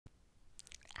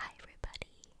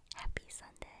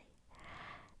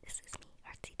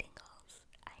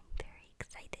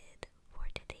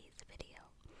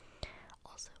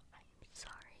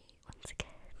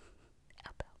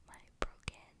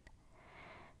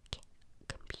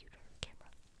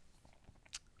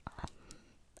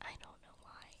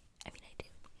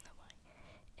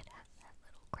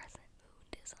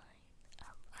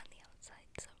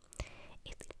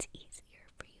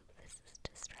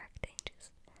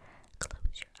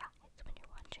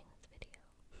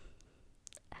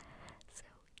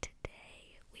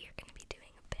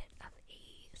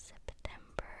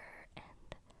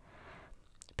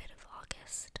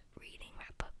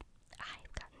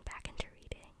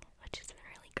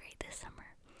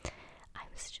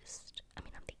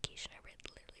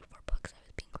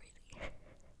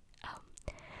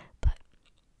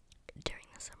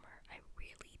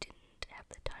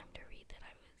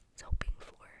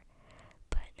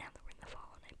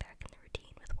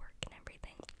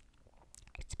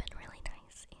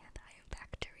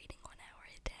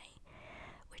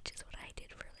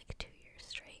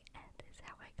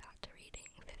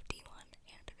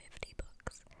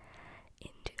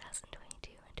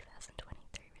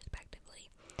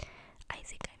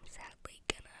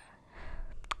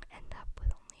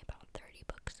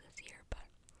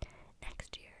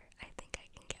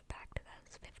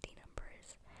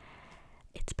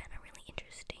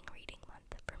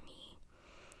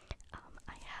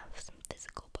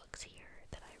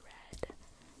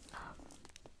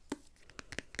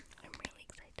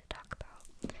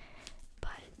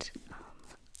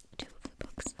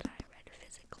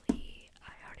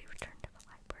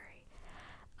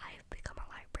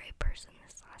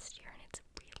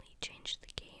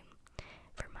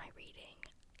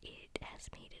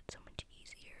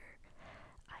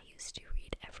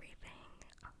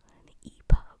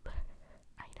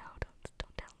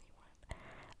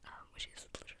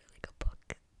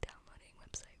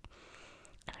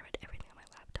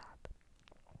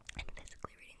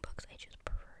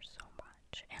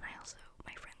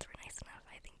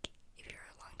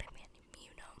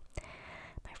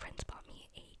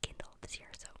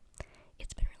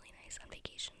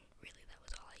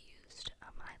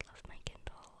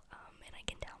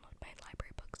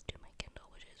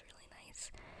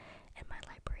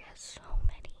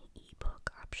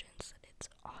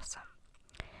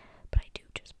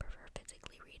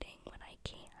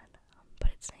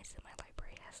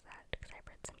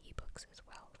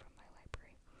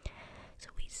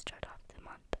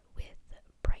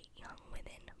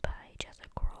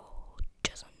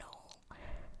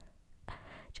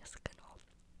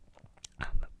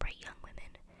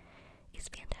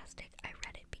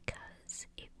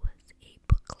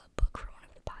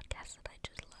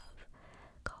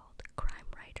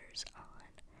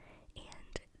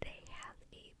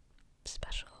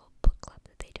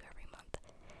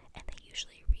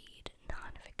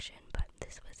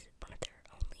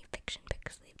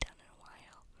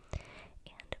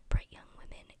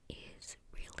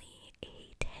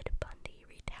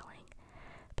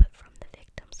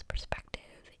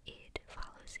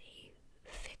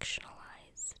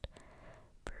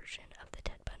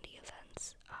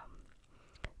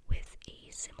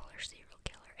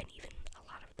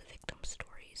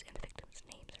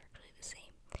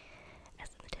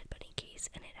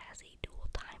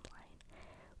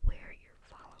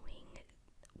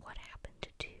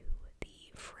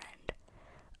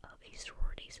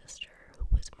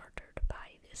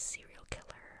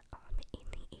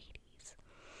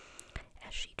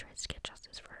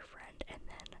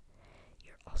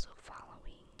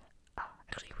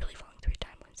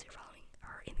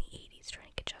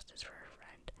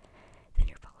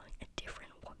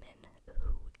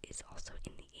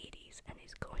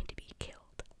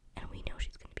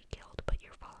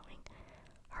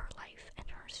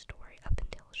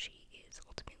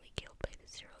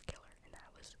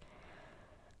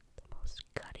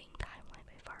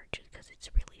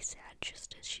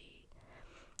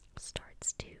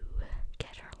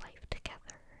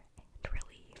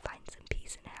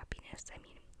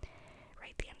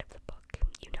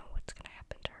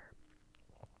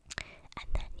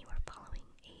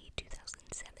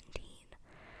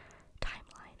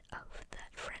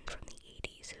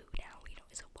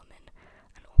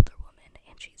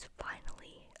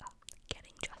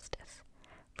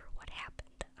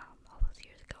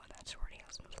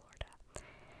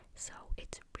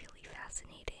really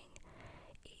fascinating.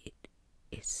 It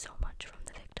is so much from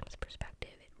the victim's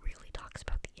perspective. It really talks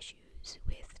about the issues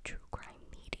with true crime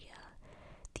media,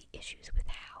 the issues with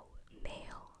how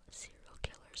male serial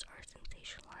killers are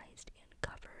sensationalized and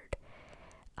covered,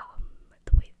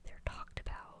 the way that they're talked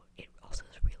about. It also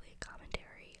is really a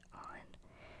commentary on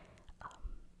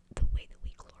the way that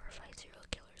we glorify serial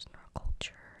killers in our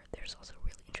culture. There's also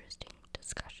really interesting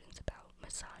discussions about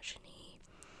misogyny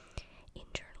in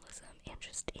journalism and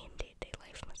just in day-to-day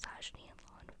life, misogyny in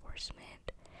law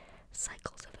enforcement,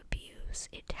 cycles of abuse.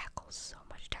 It tackles so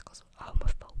much, tackles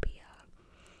homophobia.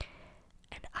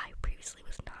 And I previously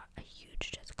was not a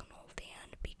huge Jessica Knoll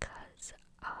fan because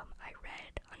I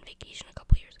read on vacation a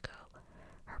couple years ago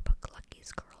her book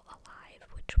Lucky's Girl Alive,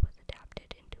 which was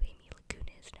adapted into a Mila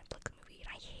Kunis Netflix movie,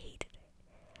 and I hated it.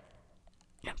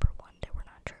 Number one, there were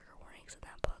not trigger warnings in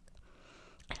that book,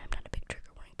 and I'm not a big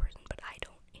trigger warning person, but I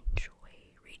don't enjoy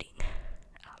reading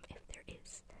if there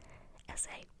is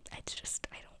essay. It's just,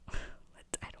 I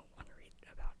don't want to read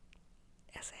about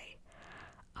essay,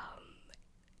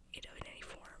 in any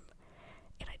form,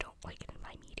 and I don't like it in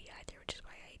my media either, which is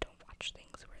why I don't watch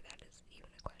things where that is even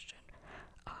a question.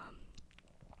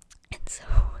 And so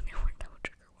there were no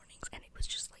trigger warnings, and it was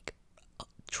just like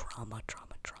trauma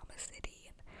city,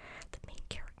 and the main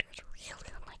character is really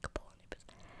unlikable, and it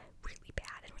was really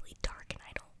bad and really dark, and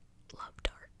I don't love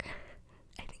dark.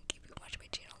 I think if you watch my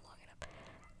channel long enough,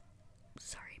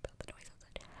 sorry about the noise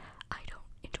outside, I don't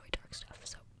enjoy dark stuff,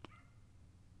 so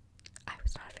I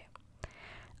was not a fan.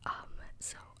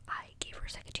 So I gave her a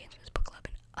second chance for this book club,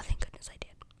 and thank goodness I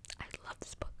did. I love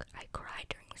this book. I cried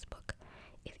during this book.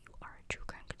 If you are a true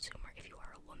crime consumer, if you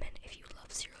are a woman, if you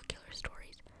love serial killer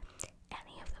stories,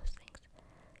 any of those things,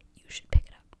 you should pick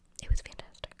it up. It was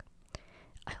fantastic.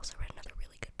 I also read another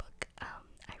really good book.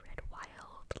 I read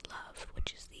Wild Love,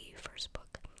 which is the first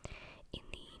book in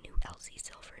the new Elsie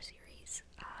Silver series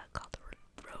called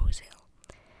Rose Hill.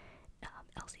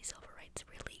 Elsie Silver writes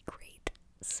really great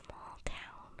small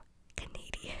town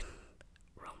Canadian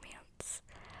romance.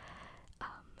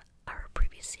 Our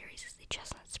previous series is the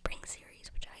Chestnut Spring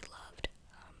series, which I loved.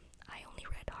 I only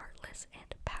read Heartless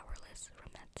and Powerless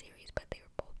from that series, but they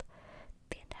were both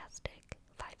fantastic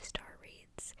 5-star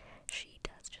reads. She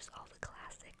does just all the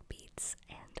classic beats,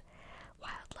 and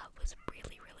Wild Love was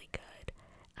really, really good.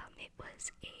 It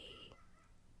was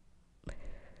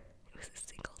a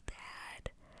single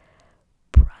dad,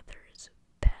 brother's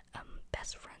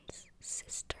best friend's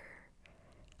sister.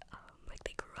 Like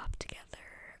they grew up together.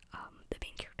 The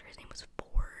main character, his name was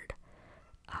Ford.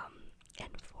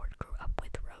 And Ford grew up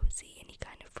with Rosie, and he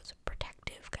kind of was a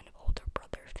protective, kind of older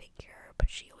brother figure, but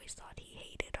she always thought he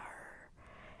hated her.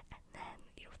 And then,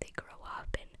 they grow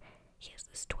up, and he has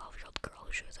this 12-year-old girl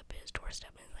who shows up at his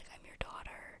doorstep and is like, I'm your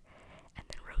daughter. And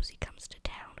then Rosie comes to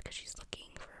town because she's looking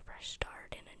for a fresh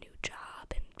start in a new job,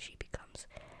 and she becomes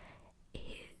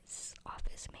his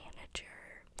office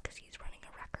manager because he's running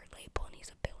a record label and he's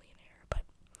a billionaire. But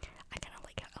I kind of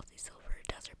like how Elsie Silver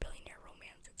does her billionaire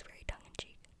romance. It's very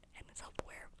tongue-in-cheek and it's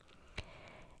self-aware,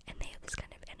 and they have this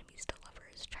kind of enemies to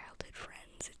lovers, childhood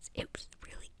friends. It was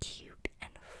really cute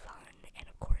and fun, and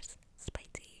of course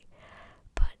spicy,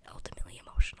 but ultimately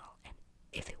emotional. And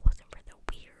if it wasn't for the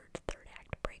weird third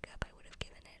act breakup, I would have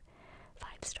given it 5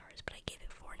 stars, but I gave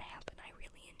it 4.5, and I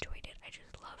really enjoyed it. I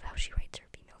just love how she writes her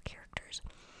female characters.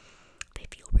 They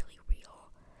feel really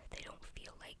real. They don't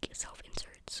feel like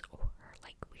self-inserts or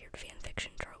like weird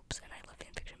fanfiction tropes, and I love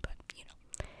fanfiction, but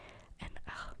and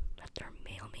their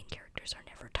male main characters are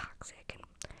never toxic, and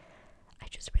I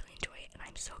just really enjoy it. And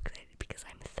I'm so excited because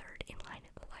I'm third in line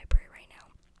at the library right now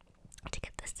to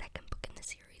get the second book in the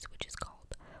series, which is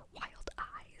called Wild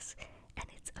Eyes, and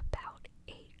it's about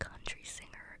a country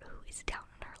singer who is down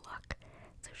on her luck,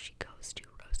 so she goes to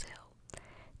Rose Hill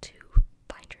to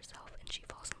find herself, and she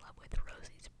falls in love with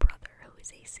Rosie's brother, who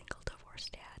is a single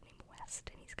divorced dad named West,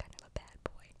 and he's kind of a bad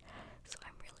boy. So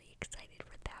I'm really excited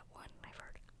for that one. I've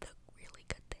heard the really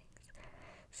good things.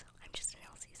 So I'm just an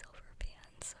Elsie Silver fan.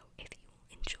 So if you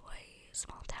enjoy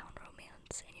small town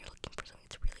romance and you're looking for something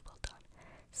that's really well done,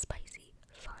 spicy,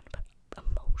 fun, but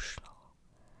emotional,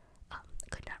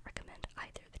 could not recommend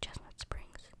either the Chestnut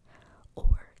Springs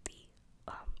or the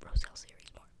Rose Hill series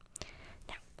more.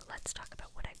 Now, let's talk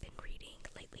about what I've been reading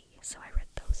lately. So I read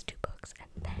those 2 books,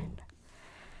 and then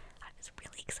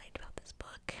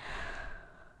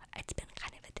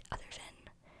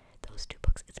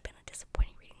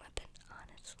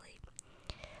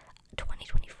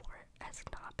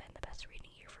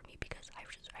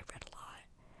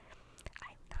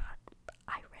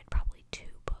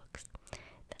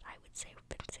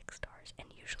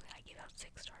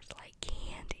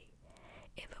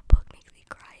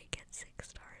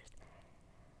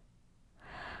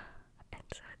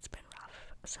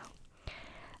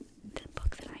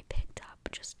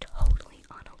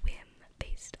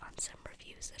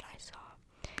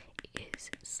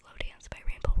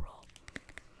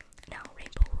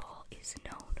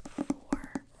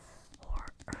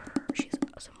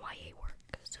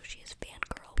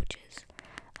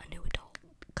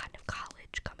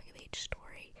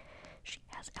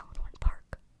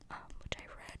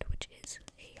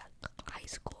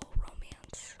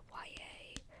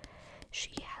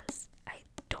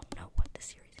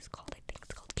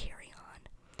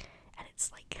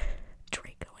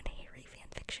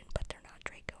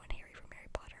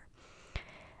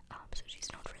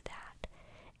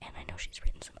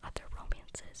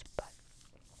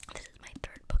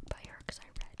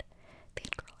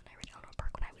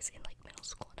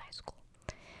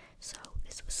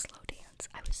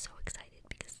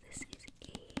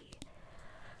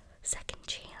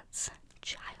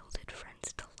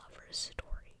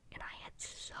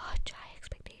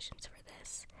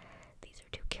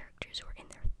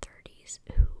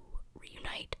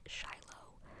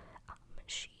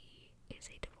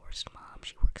divorced mom.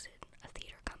 She works in a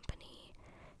theater company.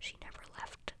 She never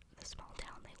left the small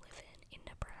town they live in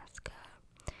Nebraska.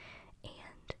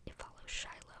 And it follows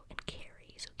Shiloh and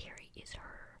Carrie. So Carrie is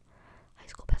her high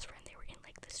school best friend. They were in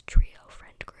like this trio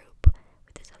friend group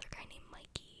with this other guy named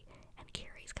Mikey. And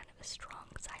Carrie's kind of a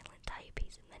strong, silent type.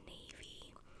 He's in the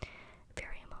Navy,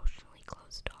 very emotionally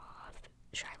closed off.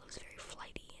 Shiloh's very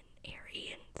flighty and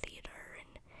airy in theater,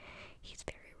 and he's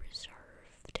very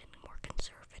reserved and more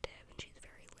conservative, and she's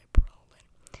very liberal.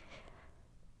 And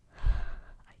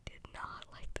I did not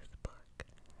like this book.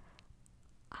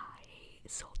 I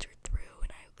soldiered through,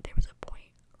 and there was a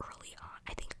point early on.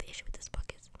 I think the issue with this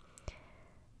book is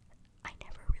I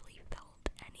never really felt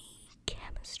any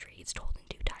chemistry. It's told in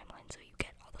 2 timelines, so you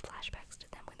get all the flashbacks to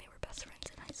them when they were best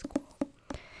friends in high school,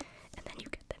 and then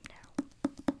you get them now.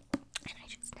 And I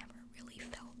just never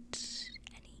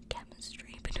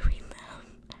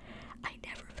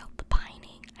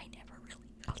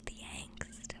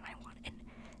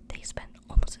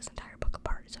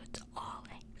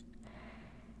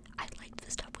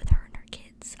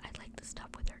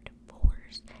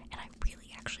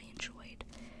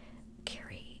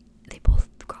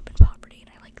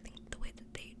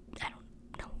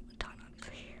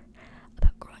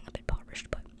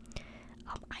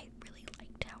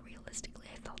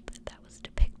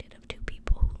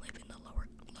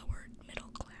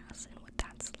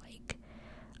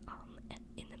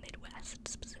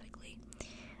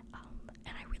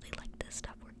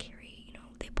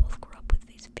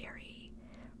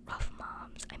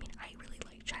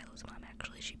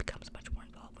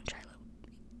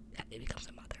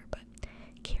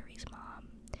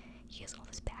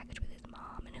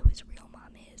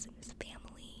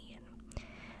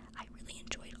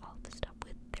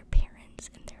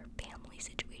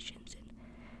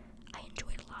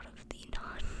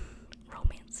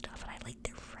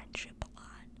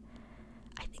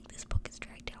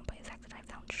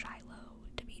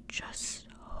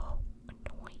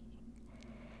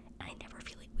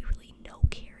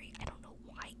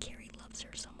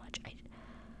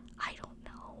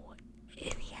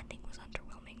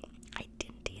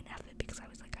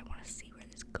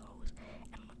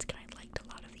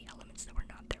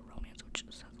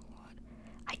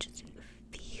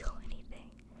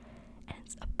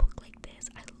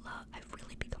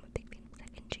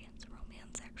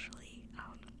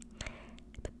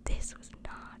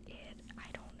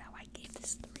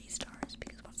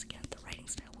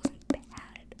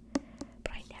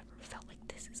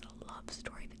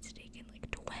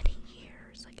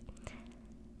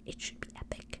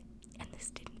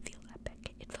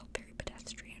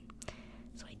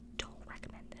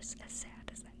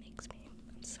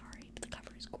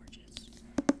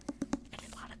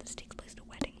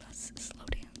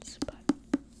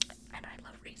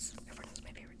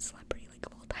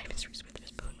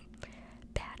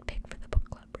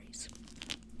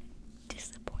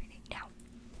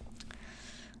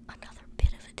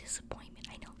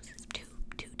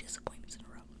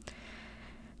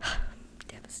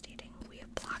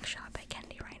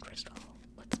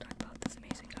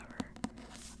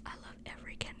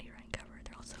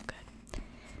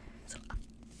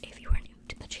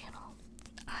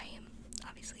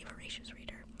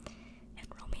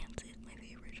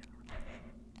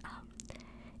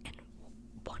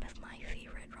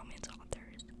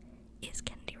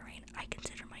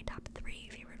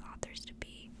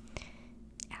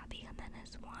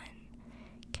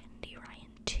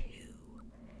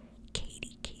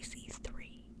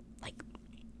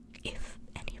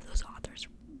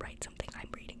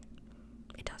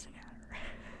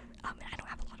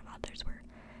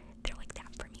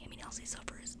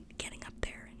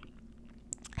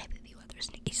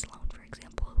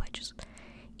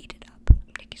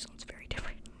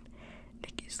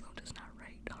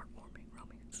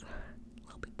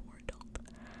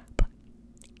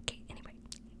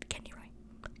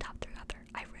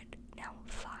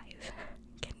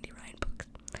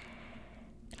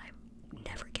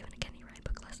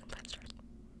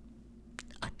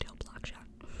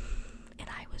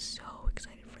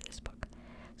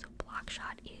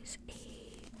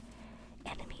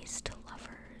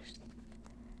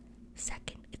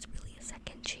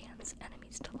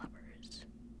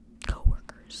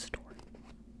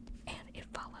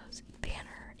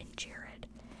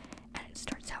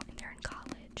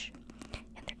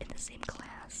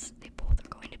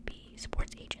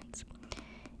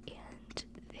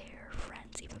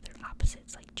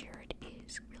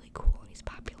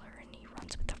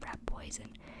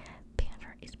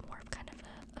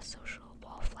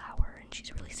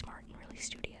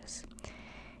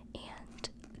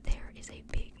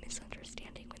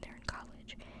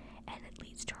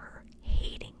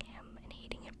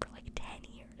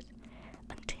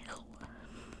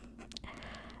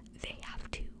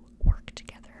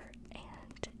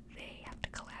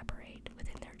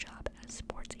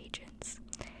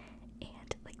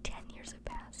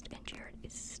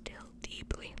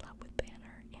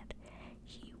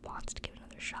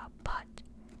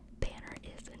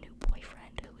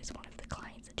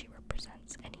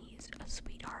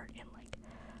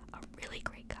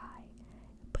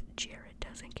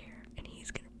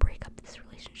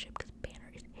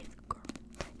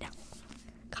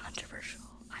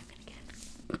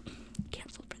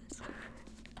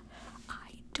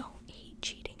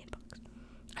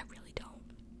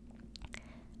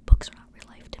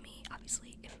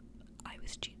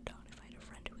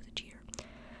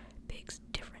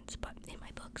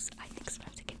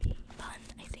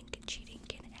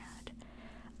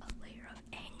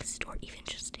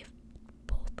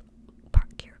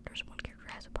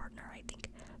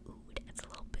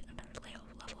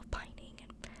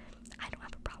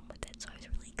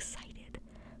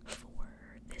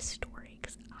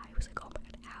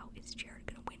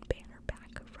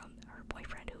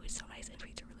is so nice and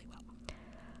reads it really well.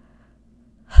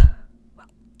 Well,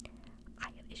 I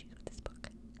have issues with this book.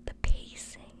 The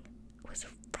pacing was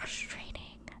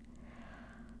frustrating.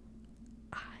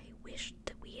 I wish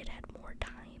that we had had more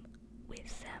time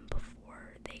with them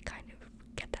before they kind of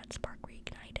get that spark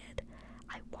reignited.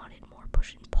 I wanted more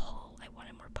push and pull. I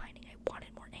wanted more pining. I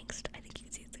wanted more angst. I think you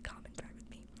can see it's the common thread with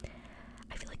me.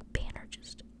 I feel like Banner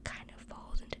just kind of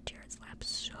falls into Jared's lap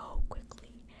so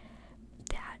quickly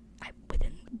that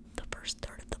within the first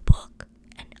third of the book,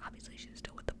 and obviously she's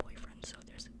still with the boyfriend, so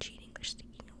there's cheating, there's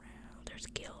sneaking around, there's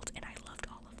guilt, and I loved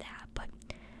all of that, but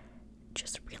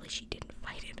just really she didn't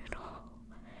fight it at all.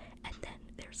 And then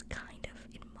there's kind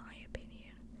of, in my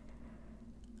opinion,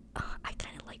 I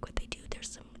kind of like what they do.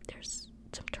 There's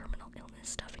some terminal illness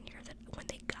stuff in here that when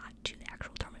they got to the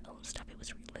actual terminal illness stuff, it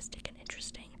was realistic and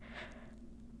interesting,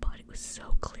 but it was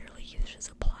so clearly used as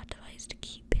a plot device to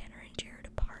keep Banner and Jared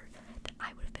apart that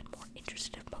I would have been more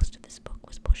interested if most of this book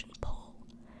was push and pull,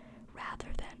 rather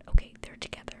than, okay, they're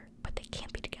together, but they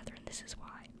can't be together, and this is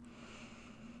why.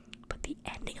 But the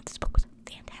ending of this book was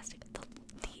fantastic.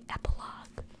 The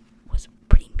epilogue was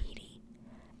pretty meaty,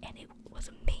 and it was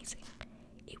amazing.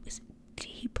 It was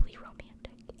deeply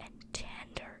romantic and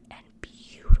tender and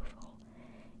beautiful.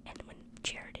 And when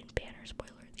Jared and Banner,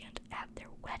 spoiler at the end, have their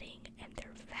wedding and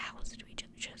their vows to each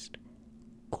other, just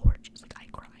gorgeous. Like, I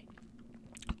cried.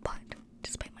 But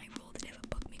despite my rule that if a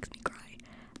book makes me cry,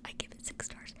 I give it 6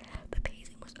 stars. The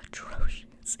pacing was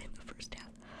atrocious in the first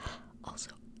half.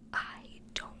 Also, I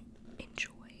don't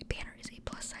enjoy, Banner is a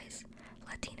plus-size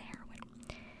Latina heroine,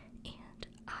 and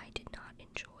I did not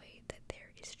enjoy that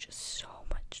there is just so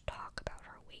much talk about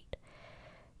her weight.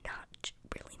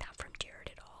 Really not from Jared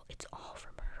at all. It's all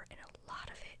from her, and a lot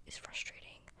of it is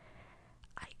frustrating.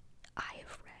 I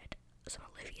have read some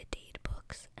Olivia Dade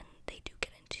books, and they do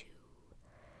get into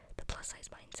the plus-size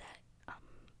mindset,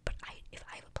 but if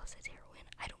I have a plus-size heroine,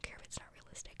 I don't care if it's not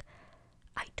realistic.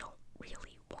 I don't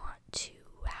really want to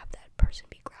have that person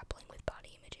be grappling with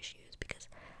body image issues because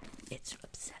it's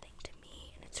upsetting to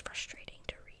me and it's frustrating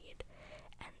to read.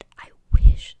 And I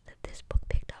wish that this book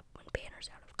picked up when Banner's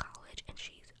out of college and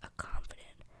she's a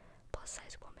confident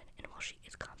plus-size woman. And while she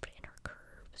is confident in her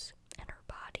curves and her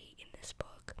body in this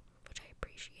book, which I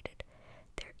appreciated,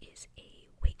 there is a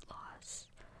weight loss,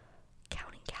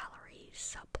 counting calories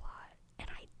subplot, and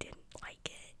I didn't like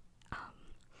it.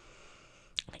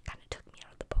 And it kind of took me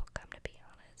out of the book, I'm gonna be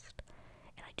honest.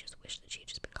 And I just wish that she had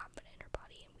just been confident in her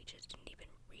body, and we just didn't even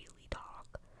really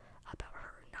talk about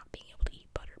her not being able to eat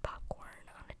buttered popcorn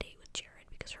on a date with Jared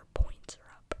because her points are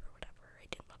up or whatever. I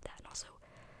didn't love that. And also,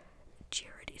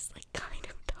 Jared is like kind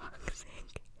of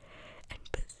toxic.